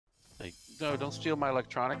No, don't steal my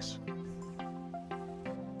electronics.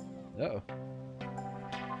 Uh-oh.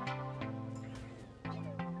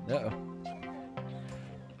 Uh-oh.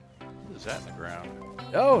 What is that in the ground?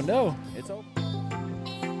 Oh, no. It's open.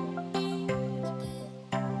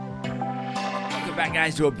 Welcome back,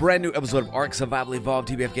 guys, to a brand new episode of Ark Survival Evolved.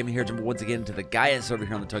 TBF Gaming here, jumping once again to the Gaia server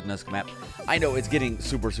here on the Tunguska Map. I know it's getting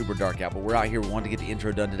super dark out, but we're out here. We wanted to get the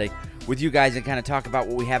intro done today with you guys and kind of talk about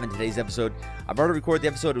what we have in today's episode. I've already recorded the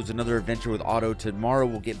episode. It was another adventure with Otto. Tomorrow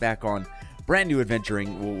we'll get back on brand new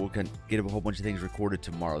adventuring. We'll get a whole bunch of things recorded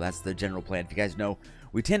tomorrow. That's the general plan. If you guys know,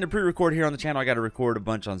 we tend to pre-record here on the channel. I got to record a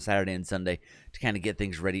bunch on Saturday and Sunday to kind of get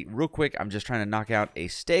things ready. Real quick, I'm just trying to knock out a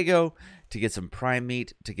stego to get some prime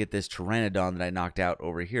meat to get this pteranodon that I knocked out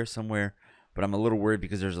over here somewhere. But I'm a little worried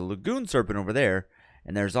because there's a lagoon serpent over there,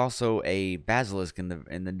 and there's also a basilisk in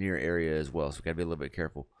the near area as well. So we got to be a little bit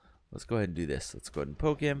careful. Let's go ahead and do this. Let's go ahead and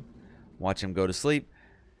poke him, watch him go to sleep.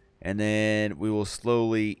 And then we will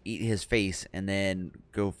slowly eat his face and then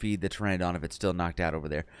go feed the pteranodon if it's still knocked out over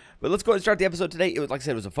there. But let's go ahead and start the episode today. It was, like I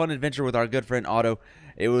said, it was a fun adventure with our good friend Otto.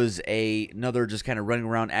 It was another just kind of running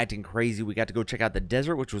around acting crazy. We got to go check out the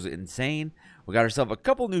desert, which was insane. We got ourselves a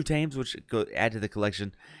couple new tames, which go add to the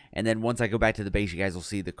collection. And then once I go back to the base, you guys will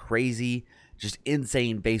see the crazy, just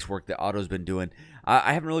insane base work that Otto's been doing.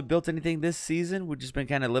 I haven't really built anything this season. We've just been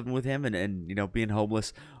kind of living with him and you know, being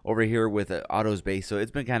homeless over here with Otto's base. So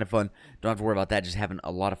it's been kind of fun. Don't have to worry about that. Just having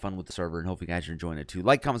a lot of fun with the server, and hope you guys are enjoying it too.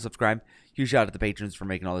 Like, comment, subscribe. Huge shout out to the patrons for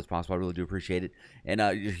making all this possible. I really do appreciate it. And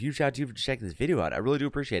huge shout out to you for checking this video out. I really do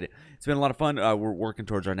appreciate it. It's been a lot of fun. We're working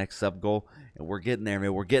towards our next sub goal, and we're getting there,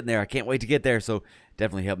 man. We're getting there. I can't wait to get there. So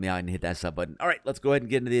definitely help me out and hit that sub button. All right, let's go ahead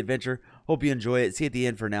and get into the adventure. Hope you enjoy it. See you at the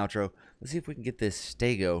end for an outro. Let's see if we can get this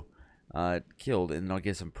stego killed, and then I'll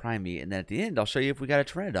get some prime meat, and then at the end I'll show you if we got a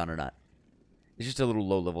pteranodon or not. It's just a little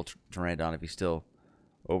low-level pteranodon if he's still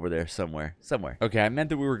over there somewhere. Okay, I meant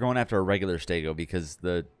that we were going after a regular stego because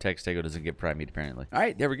the tech stego doesn't get prime meat apparently. All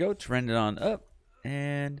right, there we go. Pteranodon up,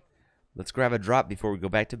 and let's grab a drop before we go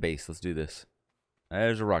back to base. Let's do this.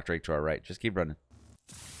 There's a rock drake to our right. Just keep running.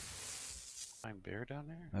 Divine bear down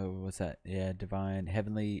there? Oh, what's that? Yeah, divine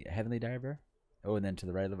heavenly dire bear. Oh, and then to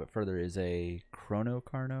the right a little bit further is a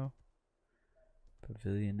chronocarno.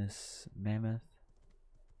 Pavilionous mammoth.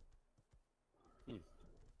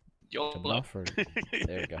 YOLO.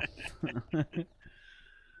 There we go.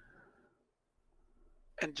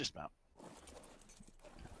 And just mount.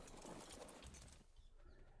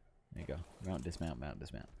 There you go. Mount, dismount, mount,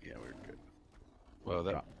 dismount. Yeah, we're good. Well,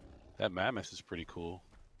 that mammoth is pretty cool.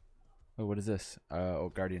 Oh, what is this? Oh,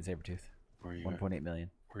 Guardian Sabertooth. Where are you? 1.8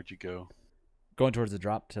 million. Where'd you go? Going towards the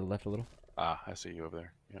drop to the left a little. Ah, I see you over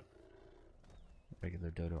there. Yeah.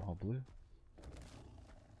 Regular dodo, all blue.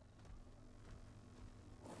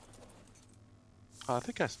 Oh, I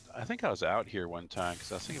think I was out here one time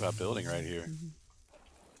because I was thinking about building right here.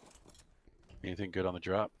 Anything good on the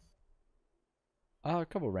drop? A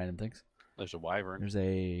couple of random things. There's a wyvern. There's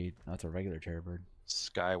a that's a regular cherry bird.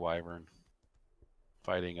 Sky wyvern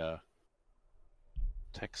fighting a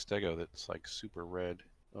tech stego that's like super red.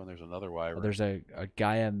 Oh, and there's another wyvern. Oh, there's a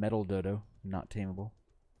Gaia metal dodo, not tameable.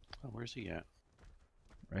 Oh, where's he at?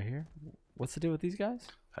 Right here. What's the deal with these guys?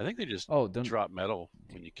 I think they just don't drop metal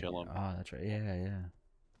when you kill them. Oh, that's right. Yeah.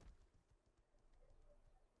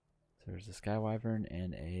 So there's a sky wyvern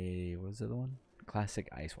and a what was the other one? Classic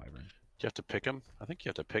ice wyvern. Do you have to pick them? I think you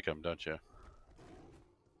have to pick them, don't you?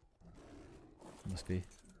 Must be.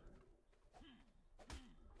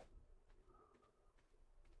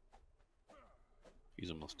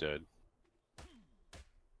 He's almost dead.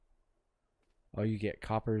 Oh, you get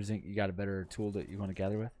copper, zinc. You got a better tool that you want to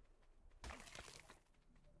gather with?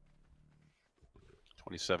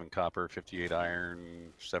 27 copper, 58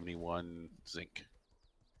 iron, 71 zinc.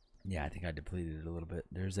 Yeah, I think I depleted it a little bit.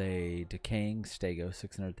 There's a decaying stego,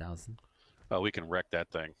 600,000. Oh, we can wreck that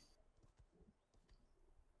thing.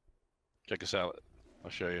 Check us out. I'll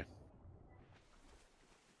show you.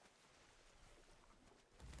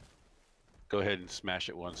 Go ahead and smash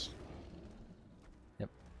it once. Yep.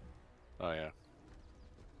 Oh, yeah.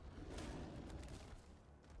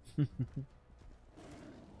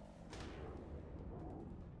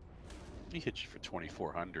 He hit you for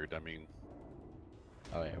 2,400. I mean.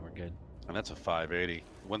 Oh yeah, we're good. And that's a 580.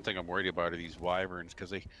 One thing I'm worried about are these wyverns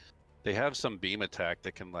because they have some beam attack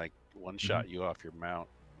that can like one-shot you off your mount.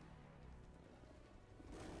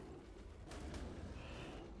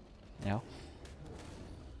 Yeah.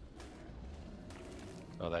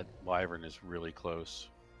 Oh, that wyvern is really close.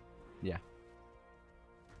 Yeah.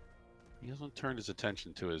 He hasn't turned his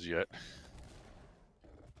attention to us yet.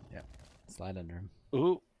 Yep. Slide under him.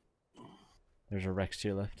 Ooh. There's a Rex to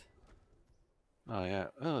your left. Oh yeah.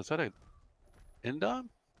 Oh, is that a Indom?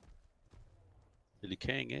 The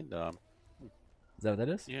decaying Indom. Is that what that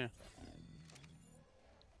is? Yeah.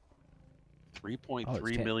 Oh,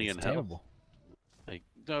 3.3 million it's health. tameable. Like,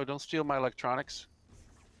 no, don't steal my electronics.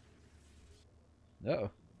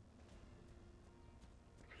 Uh-oh.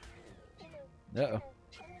 Uh-oh.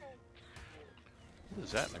 What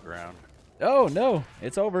is that in the ground? Oh, no.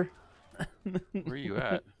 It's over. Where are you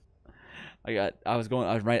at? I was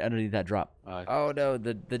right underneath that drop. Uh, Oh, no.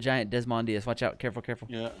 The giant Desmondius. Watch out. Careful, careful.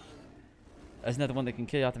 Yeah. Isn't that the one that can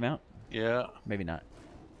kill you off the mount? Yeah. Maybe not.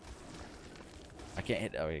 I can't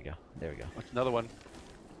hit. Oh, there you go. There we go. What's another one?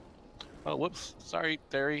 Oh, whoops. Sorry,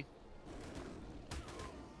 Terry.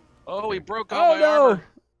 Oh, he broke all my armor.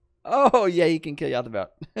 Oh, yeah, he can kill you off the mount.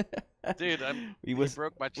 Dude, he was,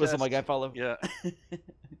 broke my chest. Whistle my guy follow. Yeah.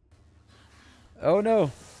 Oh,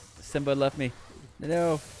 no. Simba left me.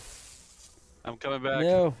 No. I'm coming back.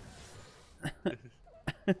 No.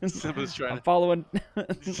 Simba's trying I'm following.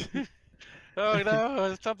 Oh,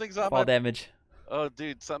 no. Something's on Fall my... damage. Oh,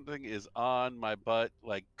 dude, something is on my butt,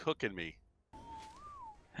 like, cooking me.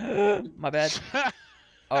 My bad.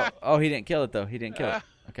 Oh, he didn't kill it, though. He didn't kill it.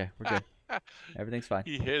 Okay, we're good. Everything's fine.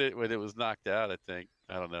 He hit it when it was knocked out, I think.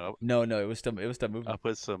 I don't know. No, it was still moving. I'll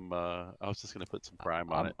put some, I was just going to put some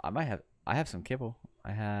prime on it. I have some kibble.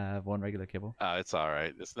 I have one regular kibble. Oh, it's all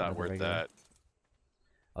right. It's not worth that.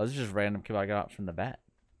 Oh, this is just random kibble I got from the bat.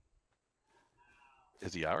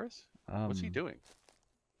 Is he ours? What's he doing?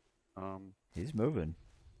 He's moving.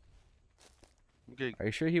 I'm getting, Are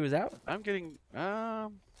you sure he was out? I'm getting,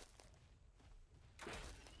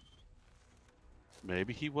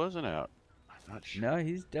 maybe he wasn't out. I'm not sure. No,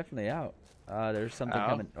 he's definitely out. There's something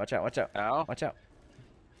coming. Watch out, watch out. Ow. Watch out.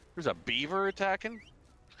 There's a beaver attacking?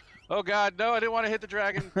 Oh, God, no, I didn't want to hit the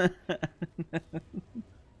dragon.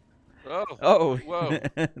 Oh. Whoa.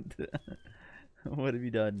 What have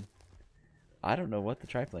you done? I don't know what the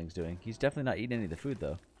trifling's doing. He's definitely not eating any of the food,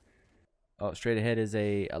 though. Oh, straight ahead is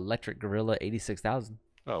a electric gorilla 86,000.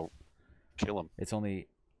 Oh, kill him. It's only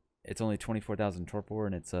 24,000 torpor,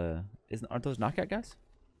 and it's aren't those knockout guys?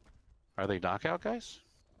 Are they knockout guys?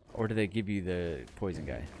 Or do they give you the poison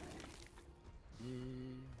guy?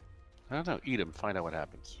 I don't know. Eat him. Find out what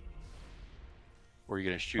happens. Or are you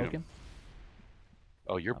gonna shoot him?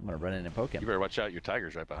 Oh, I'm gonna run in and poke him. You better watch out. Your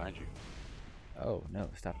tiger's right behind you. Oh no!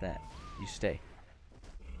 Stop that! You stay.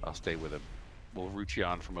 I'll stay with him. We'll root you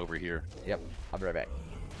on from over here. Yep. I'll be right back.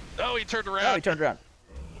 Oh, he turned around. Oh, he turned around.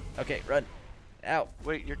 Okay, run. Ow.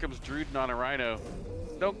 Wait, here comes Druden on a rhino.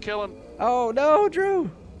 Don't kill him. Oh no, Drew.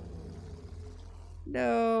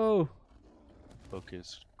 No.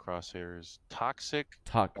 Focus, crosshairs, toxic.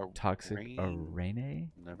 Toxic arene?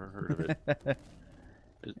 Never heard of it.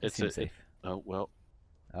 It seems safe. Oh well.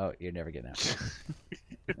 Oh, you're never getting out.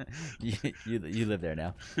 you live there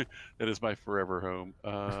now. That is my forever home.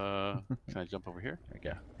 Can I jump over here?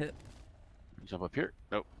 There we go. Jump up here?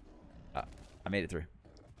 Nope. I made it through.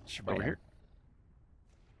 Over here?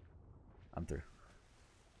 I'm through.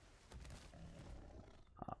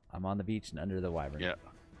 I'm on the beach and under the wyvern. Yeah.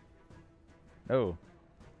 Oh.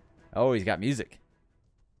 Oh, he's got music.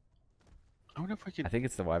 I wonder if I can... I think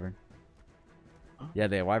it's the wyvern. Yeah,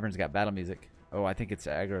 the wyvern's got battle music. Oh, I think it's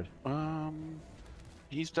aggroed.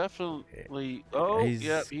 He's definitely... Oh, he's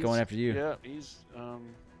going after you. Yeah, he's...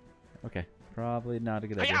 Okay, probably not a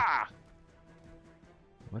good idea. Hi-ya!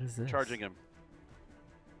 What is this? Charging him.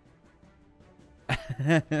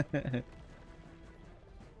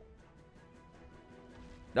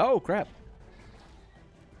 Oh, crap.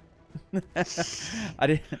 I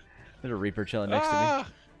didn't... There's a reaper chilling next to me.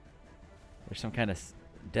 There's some kind of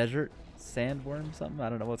desert sandworm, something. I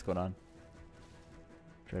don't know what's going on.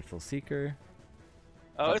 Dreadful Seeker.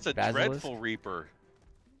 Oh, it's a Basilisk. dreadful reaper.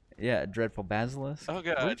 Yeah, a dreadful basilisk. Oh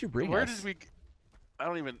god. Where did you bring Where us? did we? I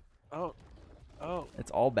don't even. Oh.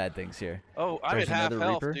 It's all bad things here. Oh, I'm at half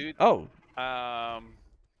health, reaper. dude. Oh.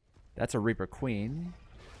 That's a reaper queen.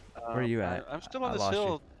 Where are you at? I'm still on this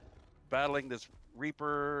hill, battling this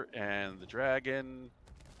reaper and the dragon.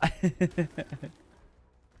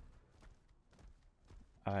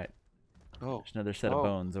 All right. Oh. There's another set of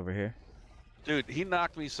bones over here. Dude, he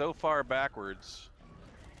knocked me so far backwards.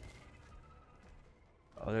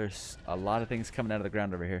 Oh, there's a lot of things coming out of the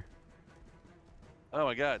ground over here. Oh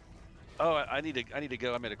my god. Oh, I need to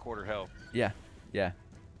go. I'm at a quarter health. Yeah. Yeah.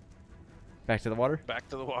 Back to the water? Back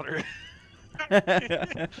to the water.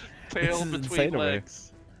 Tail between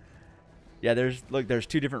legs. Yeah, there's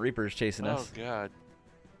two different reapers chasing us. Oh god.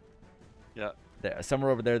 Yeah.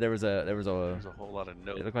 Somewhere over there there's a whole lot of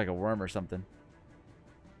notes. It looked like a worm or something.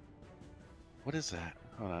 What is that?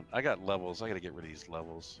 Hold on. I got levels. I got to get rid of these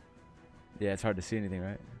levels. Yeah, it's hard to see anything,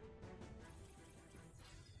 right?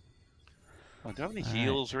 Oh, do I have any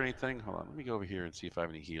heals or anything? Hold on, let me go over here and see if I have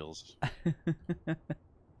any heals.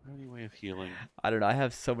 Any way of healing? I don't know. I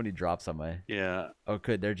have so many drops on my. Yeah. Oh,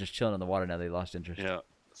 good. They're just chilling in the water now. They lost interest. Yeah.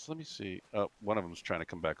 So let me see. Oh, one of them's trying to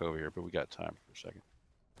come back over here, but we got time for a second.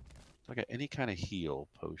 So I got any kind of heal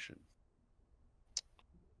potion.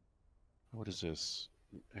 What is this?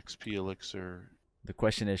 XP elixir. The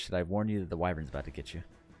question is, should I warn you that the wyvern's about to get you?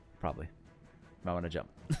 Probably. Might want to jump.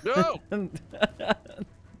 No!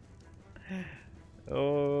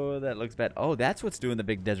 Oh, that looks bad. Oh, that's what's doing the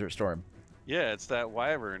big desert storm. Yeah, it's that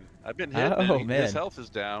wyvern. I've been hitting Oh, it. man. His health is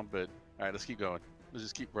down, but all right, let's keep going. Let's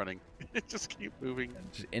just keep running. Just keep moving.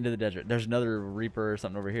 Just into the desert. There's another Reaper or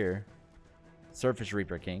something over here. Surface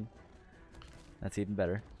Reaper King. That's even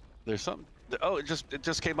better. There's something. Oh, it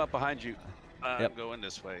just came up behind you. I'm Yep. going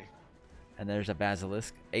this way. And there's a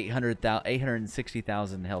Basilisk.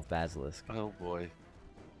 860,000 health Basilisk. Oh boy.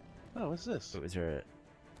 Oh, what's this? Oh, is there an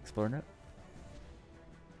Explorer note?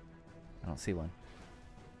 I don't see one.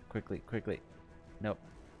 Quickly, quickly. Nope.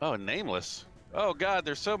 Oh, nameless. Oh God,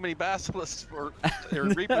 there's so many basilisks or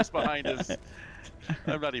reapers behind us.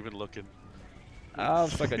 I'm not even looking. Oh,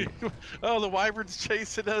 fuck on you. Oh, the wyvern's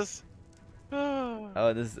chasing us. Oh,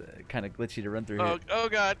 Oh, this is kind of glitchy to run through here. oh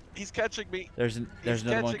God, he's catching me. There's another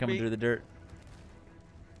one catching coming me. through the dirt.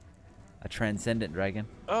 A transcendent dragon.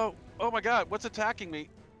 Oh my God, what's attacking me?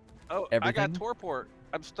 Oh, I got Everything? torpor.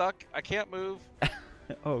 I'm stuck. I can't move.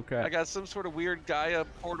 Oh crap. I got some sort of weird Gaia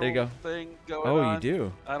portal There you go. thing going Oh, on. you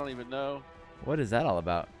do? I don't even know. What is that all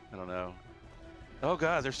about? I don't know. Oh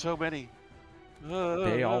God, there's so many.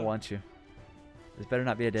 They all want you. This better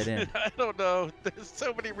not be a dead end. I don't know. There's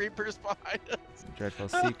so many reapers behind us. Dreadful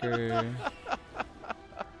Seeker.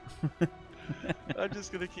 I'm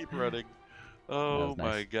just gonna keep running. Oh was my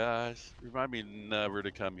nice. gosh! Remind me never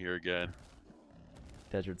to come here again.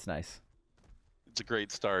 Desert's nice. It's a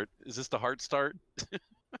great start. Is this the hard start?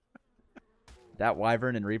 That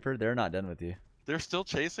Wyvern and Reaper, they're not done with you. They're still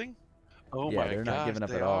chasing? Oh Yeah, my they're gosh, not giving up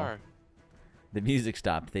they at all. are. The music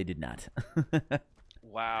stopped. They did not.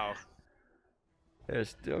 Wow. They're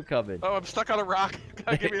still coming. Oh, I'm stuck on a rock.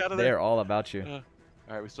 Gotta get me out of there. They're all about you. All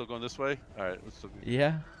right, we still going this way? All right, let's still.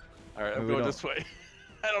 Yeah. All right, I'm We going don't- this way.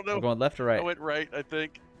 I don't know. I'm going left or right? I went right, I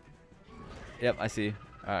think. Yep, I see.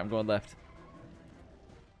 All right, I'm going left.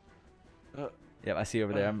 Yep, I see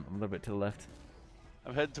over there. I'm a little bit to the left.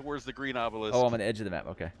 I'm heading towards the green obelisk. Oh, I'm on the edge of the map.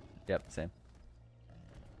 Okay. Yep, same.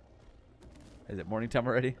 Is it morning time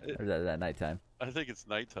already? Or is that nighttime? I think it's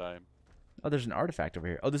nighttime. Oh, there's an artifact over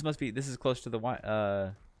here. Oh, this is close to the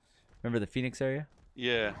remember the Phoenix area?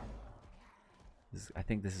 Yeah, I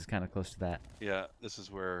think this is kind of close to that. yeah. This is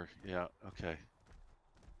where. Yeah. Okay.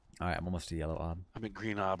 All right, I'm almost to yellow ob. I'm in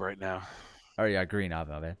green ob right now. Oh yeah, green ob,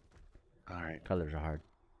 my bad. All right. Colors are hard.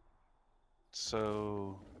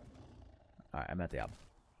 So All right, I'm at the ob.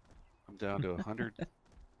 I'm down to 100.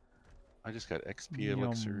 I just got XP Yum.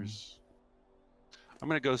 elixirs. I'm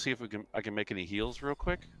gonna go see if I can make any heals real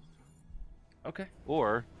quick, Okay.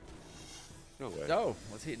 or go away. Oh,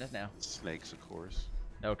 what's hitting us now? Snakes, of course.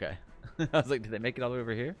 Okay. I was like, did they make it all the way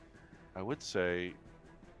over here? I would say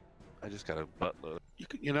I just got a buttload.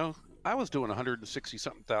 You know, I was doing 160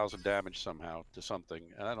 something thousand damage somehow to something,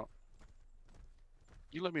 and I don't.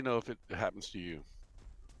 You let me know if it happens to you.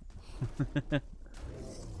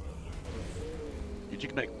 Did you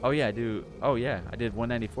connect? Oh yeah, I do. Oh yeah, I did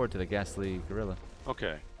 194 to the ghastly gorilla.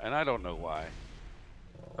 Okay, and I don't know why.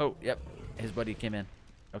 Oh, yep. His buddy came in.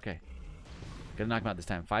 Okay. Gonna knock him out this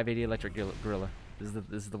time. 580 electric gorilla. This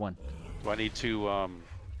is the one. Do I need to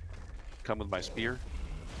come with my spear?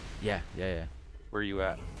 Yeah. Where are you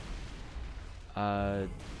at?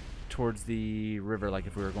 Towards the river, like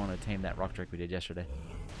if we were going to tame that rock trick we did yesterday.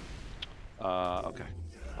 Okay,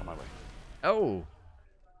 on my way. Oh,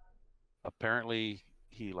 Apparently,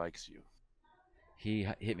 he likes you. he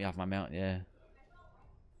hit me off my mount. Yeah.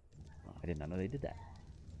 I did not know they did that.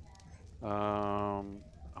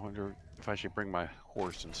 I wonder if I should bring my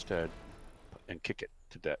horse instead and kick it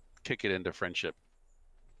to death. Kick it into friendship.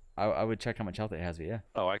 I would check how much health it has, but yeah.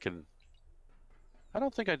 Oh, I can. I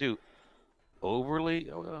don't think I do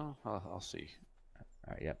overly. Oh, well, I'll see.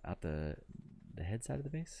 All right, yep. Out the head side of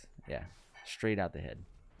the base. Yeah, straight out the head,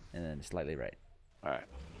 and then slightly right. All right.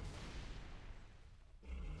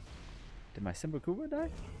 Did my Simbakuba die?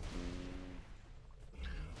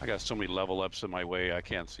 I got so many level ups in my way, I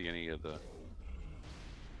can't see any of the.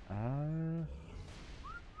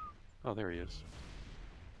 Oh, there he is.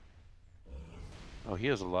 Oh, he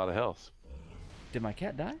has a lot of health. Did my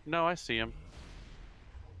cat die? No, I see him.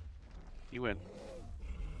 You win.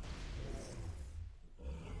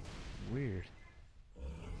 weird.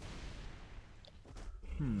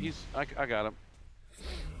 I got him.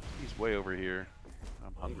 He's way over here.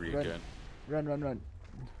 I'm hungry again. Run.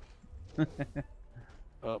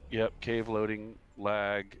 Oh, yep. Cave loading,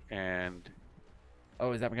 lag, and...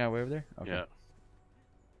 Oh, is that guy way over there? Okay. Yeah.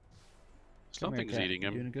 Something's eating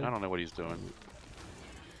him. I don't know what he's doing.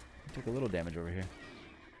 He took a little damage over here.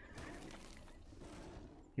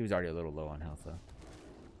 He was already a little low on health, though.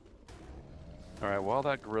 Alright, while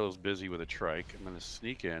that gorilla's busy with a trike, I'm going to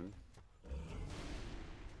sneak in.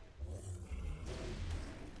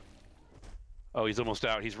 Oh, he's almost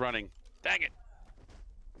out. He's running. Dang it!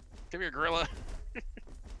 Come here, gorilla.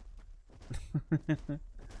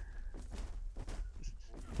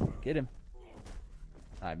 Get him.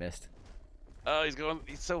 I missed. Oh,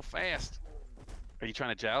 he's so fast. Are you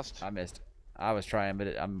trying to joust? I missed. I was trying,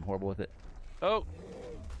 but I'm horrible with it. Oh!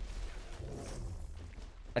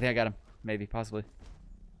 I think I got him. Maybe, possibly.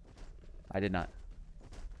 I did not.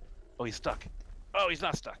 Oh, he's stuck. Oh, he's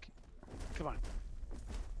not stuck. Come on.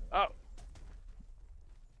 Oh!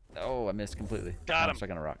 Oh, I missed completely. Got him. I'm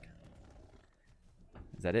stuck on a rock.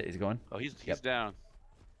 Is that it? He's going? Oh, he's down.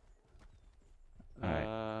 All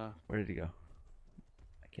right. Where did he go?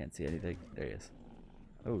 I can't see anything. There he is.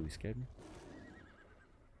 Oh, he scared me.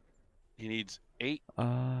 He needs 8.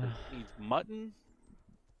 He needs mutton.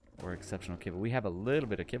 Or exceptional kibble. We have a little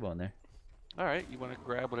bit of kibble in there. All right, you want to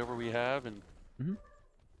grab whatever we have, and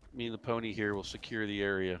me and the pony here will secure the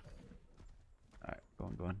area. All right,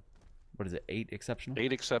 going. What is it? 8 exceptional?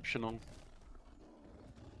 8 exceptional.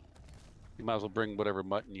 You might as well bring whatever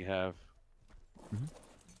mutton you have. I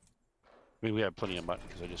mean, we have plenty of mutton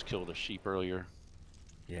because I just killed a sheep earlier.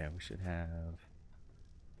 Yeah, we should have.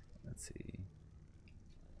 Let's see.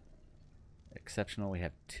 Exceptional, we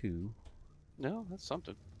have 2. No, that's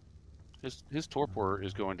something. His torpor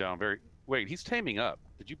is going down very. Wait, he's taming up.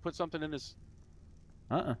 Did you put something in his?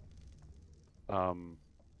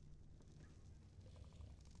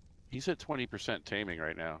 He's at 20% taming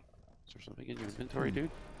right now. Is there something in your inventory,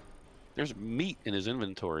 dude? There's meat in his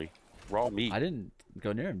inventory. Raw meat. I didn't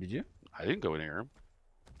go near him, did you? I didn't go near him.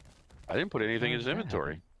 I didn't put anything in his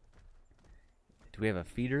inventory. Do we have a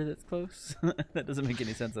feeder that's close? That doesn't make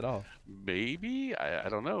any sense at all. Maybe? I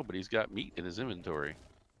don't know, but he's got meat in his inventory.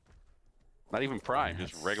 Not even prime,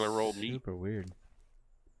 just regular old meat. Super weird.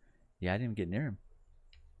 Yeah, I didn't even get near him.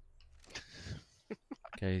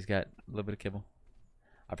 Okay, he's got a little bit of kibble.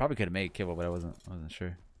 I probably could have made kibble, but I wasn't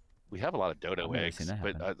sure. We have a lot of dodo eggs,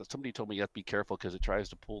 but somebody told me you have to be careful because it tries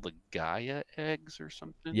to pull the Gaia eggs or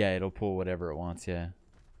something. Yeah, it'll pull whatever it wants, yeah.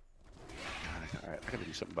 All right, I gotta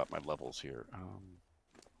do something about my levels here. How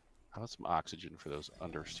about some oxygen for those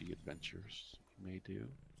undersea adventures? You may do.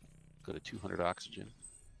 Go to 200 oxygen.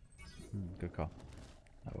 Good call.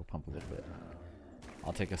 I will pump a little bit.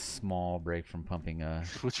 I'll take a small break from pumping.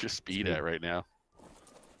 What's your speed at right now?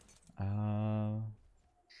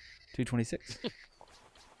 226.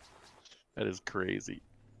 That is crazy.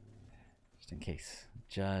 Just in case.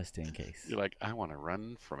 Just in case. You're like, I want to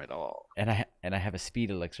run from it all. And I have a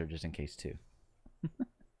speed elixir just in case too.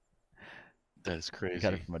 That is crazy. I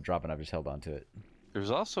got it from a drop and I've just held on to it.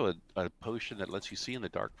 There's also a potion that lets you see in the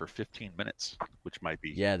dark for 15 minutes, which might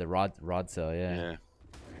be... Yeah, the rod cell, yeah. Yeah.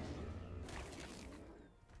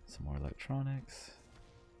 Some more electronics.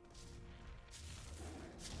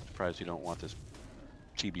 Surprised you don't want this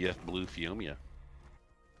TBF blue Fiumia.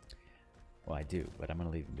 Well, I do, but I'm going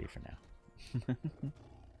to leave him be for now.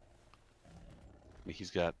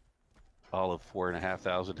 He's got all of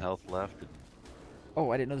 4,500 health left.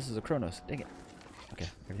 Oh, I didn't know this was a Kronos. Dang it. Okay,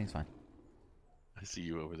 everything's fine. I see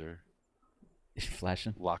you over there.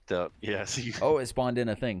 Flashing? Locked up. Yeah, I see you. Oh, it spawned in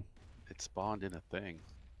a thing. It spawned in a thing.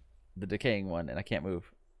 The decaying one, and I can't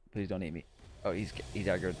move. Please don't eat me. Oh, he's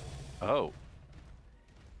aggroed. Oh.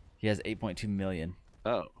 He has 8.2 million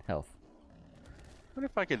health. I wonder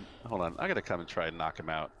if I could... Hold on. I got to come and try and knock him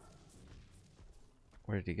out.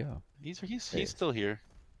 Where did he go? He's still here.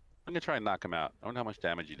 I'm going to try and knock him out. I wonder how much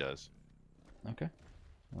damage he does. Okay.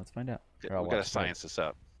 Let's find out. We've got to science this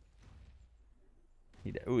up.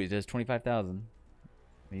 He does 25,000. I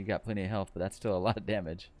mean, you got plenty of health, but that's still a lot of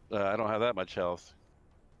damage. I don't have that much health.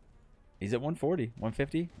 He's at 140,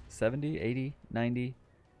 150, 70, 80, 90,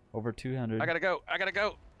 over 200. I gotta go. I gotta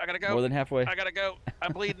go. I gotta go. More than halfway. I gotta go.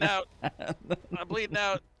 I'm bleeding out. I'm bleeding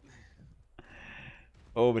out.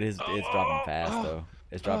 Oh, but it's dropping fast though.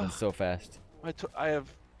 It's dropping so fast.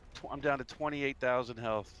 I'm down to 28,000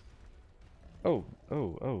 health. Oh.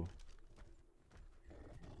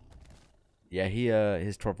 Yeah,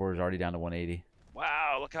 his torpor is already down to 180.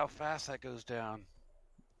 Wow, look how fast that goes down.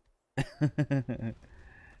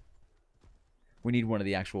 We need one of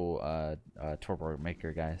the actual torpor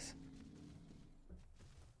maker guys.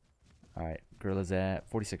 All right, gorilla's at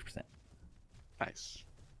 46%. Nice.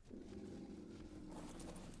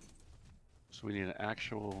 So we need an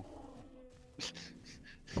actual.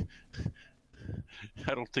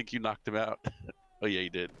 I don't think you knocked him out. Oh yeah, you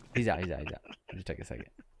did. He's out. Just take a second.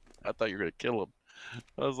 I thought you were gonna kill him.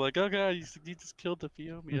 I was like, oh god, you just killed the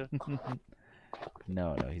Fiomia.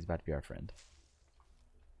 No, he's about to be our friend.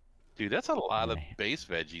 Dude, that's a lot of base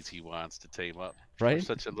veggies he wants to tame up. Right? For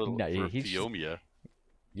such a little for Fiomia.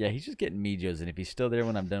 Yeah, he's just getting Mijos, and if he's still there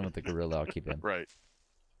when I'm done with the gorilla, I'll keep him. Right.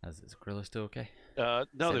 Is this gorilla still okay? No,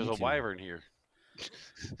 there's a wyvern here.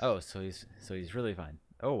 Oh, so he's really fine.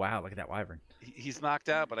 Oh wow, look at that wyvern. He's knocked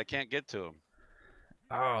out, but I can't get to him.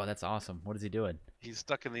 Oh, that's awesome. What is he doing? He's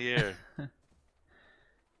stuck in the air.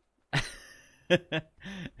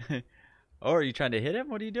 Oh, are you trying to hit him?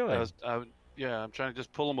 What are you doing? Yeah, I'm trying to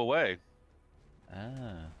just pull him away.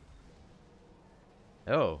 Ah.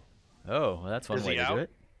 Oh, well, that's one way to do it.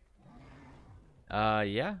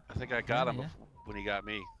 Yeah. I think I got him when he got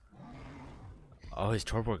me. Oh, his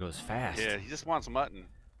torpor goes fast. Yeah, he just wants mutton.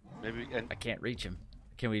 Maybe. And I can't reach him.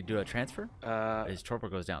 Can we do a transfer? His torpor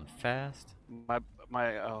goes down fast. Oh,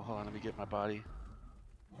 hold on, let me get my body.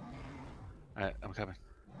 All right, I'm coming.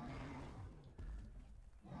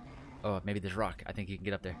 Oh, maybe there's rock. I think you can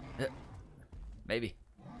get up there. Maybe.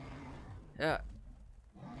 Yeah.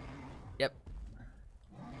 Yep.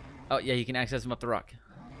 Oh, yeah, you can access him up the rock.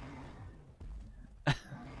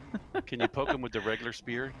 Can you poke him with the regular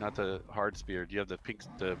spear, not the hard spear? Do you have the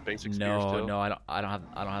basic spear still? No, I don't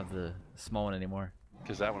have the small one anymore.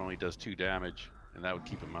 Because that one only does 2 damage, and that would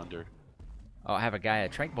keep him under. Oh, I have a Gaia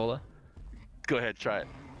Tranquilla. Go ahead, try it.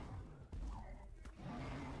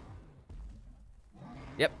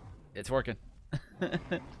 Yep, it's working.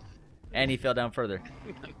 And he fell down further.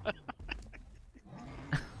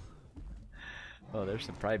 Oh, there's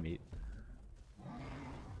some pride meat.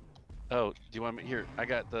 Oh, do you want me here? I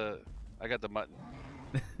got the mutton.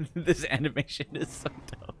 This animation is so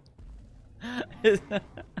dumb.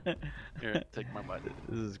 Here, take my mutton.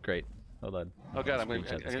 This is great. Hold on. Oh god, I'm gonna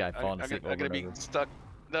this guy falling asleep. I'm gonna be stuck.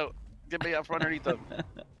 No, get me up from underneath him.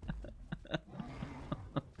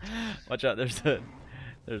 Watch out! There's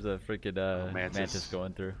a freaking mantis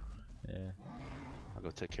going through. Yeah. I'll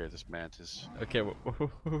go take care of this mantis. Okay, what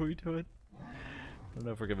are we doing? I don't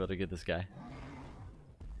know if we're gonna be able to get this guy.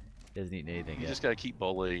 He hasn't eaten anything yet. You just gotta keep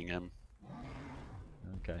bullying him.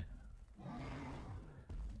 Okay.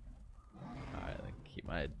 Alright, keep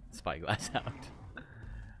my spyglass out.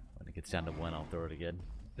 When it gets down to 1, I'll throw it again.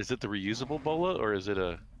 Is it the reusable bola, or is it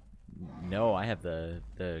a... No, I have the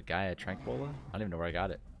Gaia Tranquilla. I don't even know where I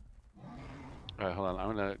got it. Alright, hold on.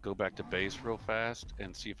 I'm gonna go back to base real fast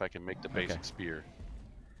and see if I can make the basic spear.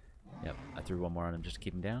 Yep, I threw one more on him just to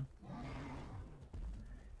keep him down.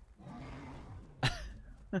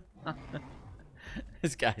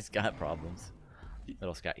 This guy's got problems.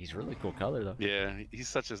 Little Scott, he's really cool color though. Yeah, he's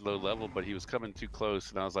such a low level, but he was coming too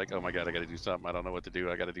close, and I was like, oh my god, I gotta do something. I don't know what to do.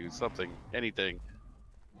 I gotta do something, anything.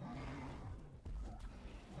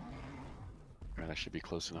 Alright, I should be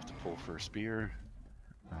close enough to pull for a spear.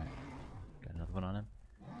 Alright, got another one on him.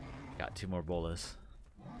 Got 2 more bolas.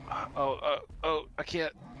 Oh, I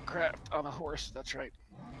can't craft on a horse. That's right.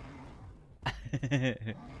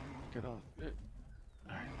 Get off.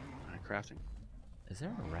 Alright, crafting. Is there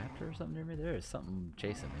a raptor or something near me? There is something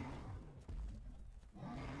chasing me.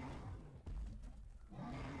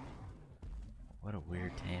 What a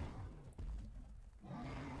weird tame.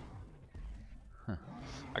 Huh.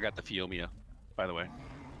 I got the Fiomia, by the way.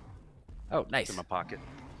 Oh, nice. In my pocket.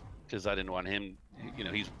 Because I didn't want him, you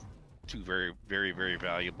know, he's too very, very, very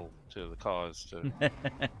valuable to the cause. To...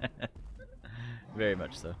 Very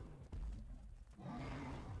much so.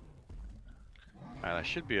 Alright, I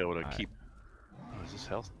should be able to keep... Oh, is this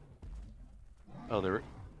health? Oh, there...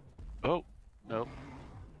 Oh, no.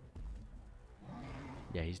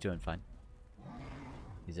 Yeah, he's doing fine.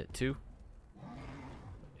 He's at 2.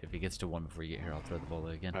 If he gets to 1 before you get here, I'll throw the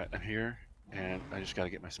bola again. Alright, I'm here, and I just gotta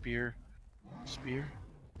get my spear. Spear.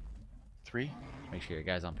 3. Make sure your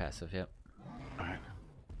guy's on passive, yep. Alright.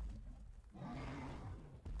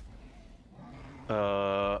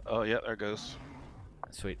 Oh yeah, there it goes.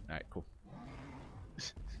 Sweet, alright, cool.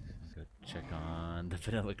 Go check on the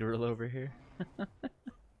vanilla gorilla over here.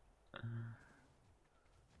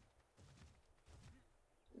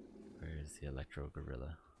 Where's the electro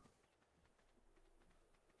gorilla?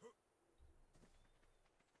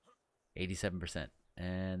 87%.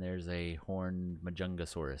 And there's a horned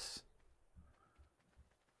Majungasaurus.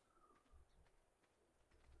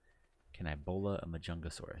 Can I bola a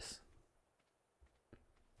Majungasaurus?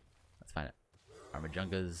 Let's find it. Are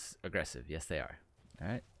Majungas aggressive? Yes, they are. All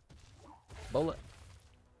right. Bola.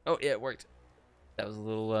 Oh, yeah, it worked. That was a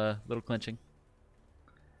little clinching.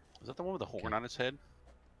 Is that the one with the horn on its head?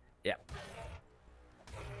 Yeah.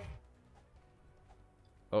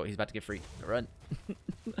 Oh, he's about to get free. Run.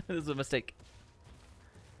 This is a mistake.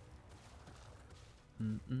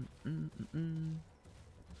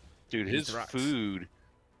 Dude, his food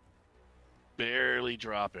barely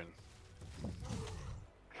dropping.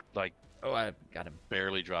 Like, oh, I got him.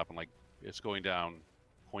 Barely dropping. Like, it's going down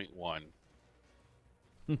 0.1.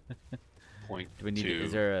 0.2. Do we need?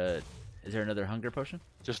 Is there another hunger potion?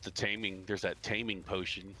 Just the taming. There's that taming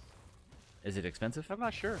potion. Is it expensive? I'm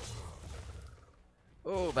not sure.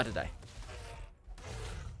 Oh, about to die.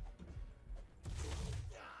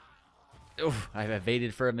 Oh, I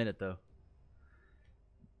evaded for a minute though.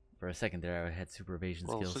 For a second there, I had super evasion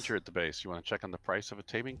skills. Well, since you're at the base, you want to check on the price of a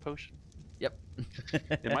taming potion? Yep.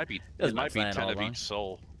 It might be. It might be 10 of each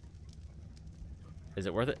soul. Is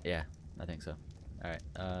it worth it? Yeah, I think so. All right,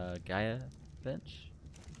 Gaia bench.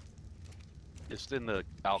 It's in the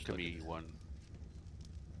alchemy one.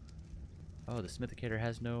 Oh, the Smithicator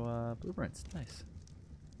has no blueprints. Nice.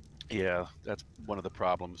 Yeah, that's one of the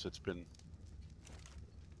problems. It's been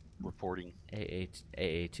reporting.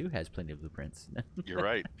 AA2 has plenty of blueprints. You're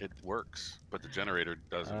right. It works, but the generator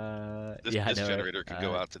doesn't. This generator can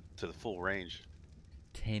go out to the full range.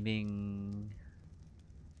 Taming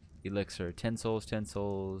elixir, 10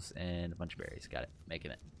 souls, and a bunch of berries. Got it.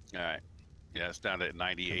 Making it. All right. Yeah, it's down to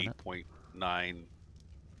 98.9. All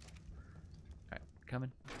right,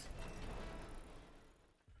 coming.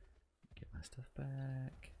 Get my stuff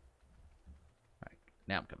back. All right,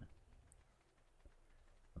 now I'm coming.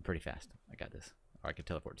 I'm pretty fast. I got this. Or I could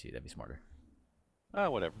teleport to you. That'd be smarter.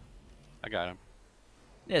 Oh, whatever. I got him.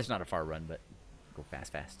 Yeah, it's not a far run, but go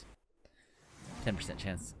fast. 10%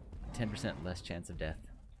 chance. 10% less chance of death.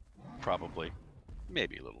 Probably.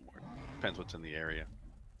 Maybe a little more. Depends what's in the area.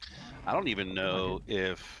 I don't even know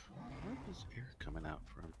if... Where is Erik coming out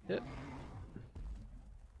from? Yep.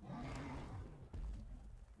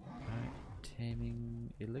 Alright.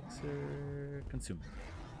 Taming elixir. Consume.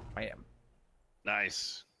 Bam.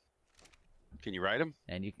 Nice. Can you ride him?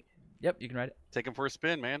 And you can... Yep, you can ride it. Take him for a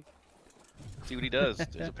spin, man. See what he does.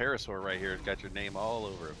 There's a parasaur right here. It's got your name all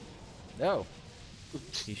over him. Oh.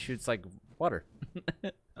 He shoots like water.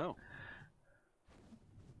 Oh.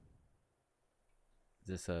 Is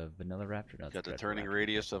this a vanilla raptor? No, got the turning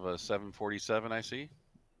radius of a 747, I see.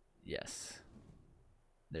 Yes.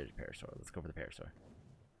 There's a parasaur. Let's go for the parasaur.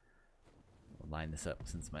 We'll line this up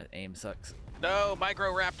since my aim sucks. No,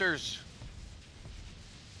 micro raptors.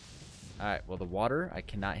 Alright, well the water, I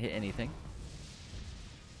cannot hit anything.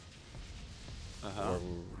 Uh-huh.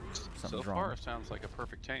 So far, it sounds like a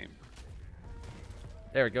perfect tame.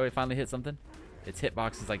 There we go, we finally hit something. Its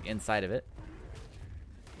hitbox is like inside of it.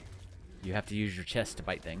 You have to use your chest to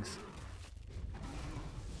bite things.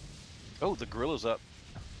 Oh, the gorilla's up.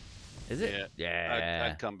 Is it? Yeah.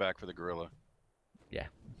 I'd come back for the gorilla. Yeah.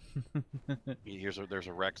 There's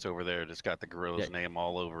a Rex over there that's got the gorilla's name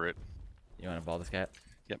all over it. You want to ball this cat?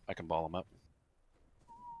 Yep, I can ball him up.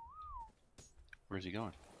 Where's he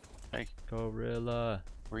going? Hey. Gorilla.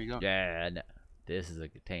 Where are you going? Yeah, no. This is a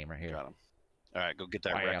good tame right here. Got him. All right, go get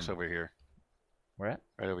that Rex over here. Where at?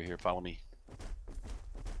 Right over here. Follow me.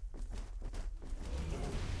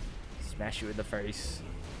 Smash you in the face.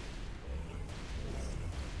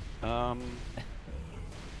 Am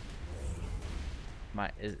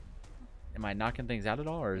I knocking things out at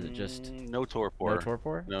all, or is it just no torpor? No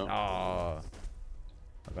torpor? No. Oh.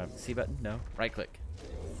 What about the C button? No. Right click.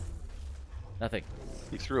 Nothing.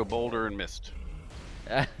 He threw a boulder and missed.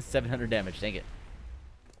 700 damage. Dang it.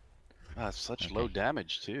 Such low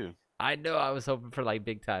damage too. I know. I was hoping for like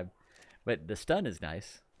big time, but the stun is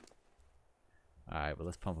nice. All right, well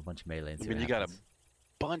let's pump a bunch of melee. And see what you got a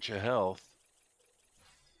bunch of health.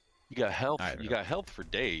 You got health. Right, you got health for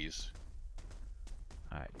days.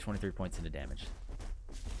 All right, 23 points into damage.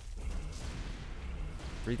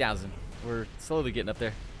 3,000. We're slowly getting up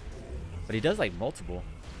there, but he does like multiple.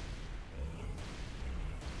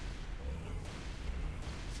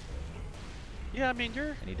 Yeah, I mean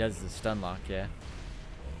And he does the stun lock, yeah.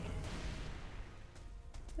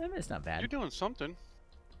 I mean, it's not bad. You're doing something.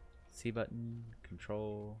 C button,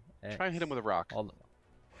 control, X. Try and hit him with a rock.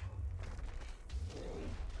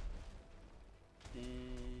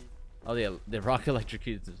 Oh yeah, the rock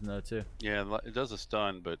electrocutes him though too. Yeah, it does a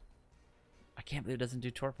stun, but I can't believe it doesn't do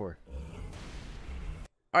torpor.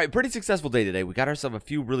 All right, pretty successful day today. We got ourselves a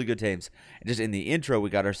few really good tames. And just in the intro, we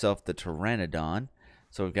got ourselves the Pteranodon.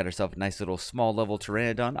 So we've got ourselves a nice little small level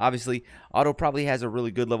Pteranodon. Obviously, Otto probably has a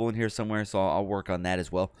really good level in here somewhere, so I'll work on that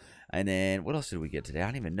as well. And then, what else did we get today? I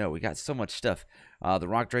don't even know. We got so much stuff. The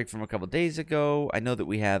Rock Drake from a couple days ago. I know that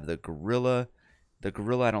we have the Gorilla. The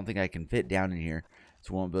Gorilla, I don't think I can fit down in here,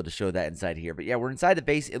 so we won't be able to show that inside here. But yeah, we're inside the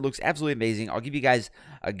base. It looks absolutely amazing. I'll give you guys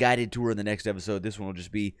a guided tour in the next episode. This one will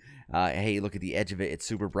just be, hey, look at the edge of it. It's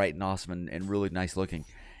super bright and awesome and really nice looking.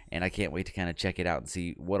 And I can't wait to kind of check it out and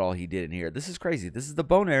see what all he did in here. This is crazy. This is the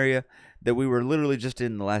bone area that we were literally just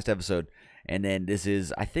in the last episode. And then this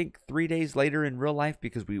is, I think, 3 days later in real life,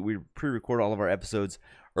 because we pre-record all of our episodes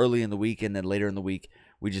early in the week, and then later in the week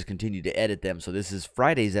we just continue to edit them. So this is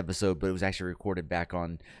Friday's episode, but it was actually recorded back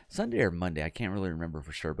on Sunday or Monday. I can't really remember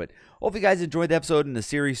for sure. But hope you guys enjoyed the episode and the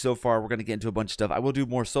series so far. We're going to get into a bunch of stuff. I will do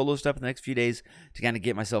more solo stuff in the next few days to kind of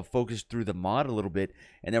get myself focused through the mod a little bit.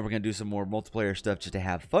 And then we're going to do some more multiplayer stuff just to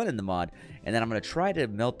have fun in the mod. And then I'm going to try to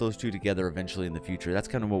melt those two together eventually in the future. That's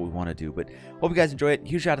kind of what we want to do. But hope you guys enjoy it.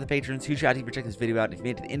 Huge shout out to the patrons. Huge shout out to you for checking this video out. If you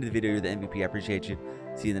made it to the end of the video, you're the MVP. I appreciate you.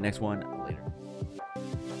 See you in the next one. Later.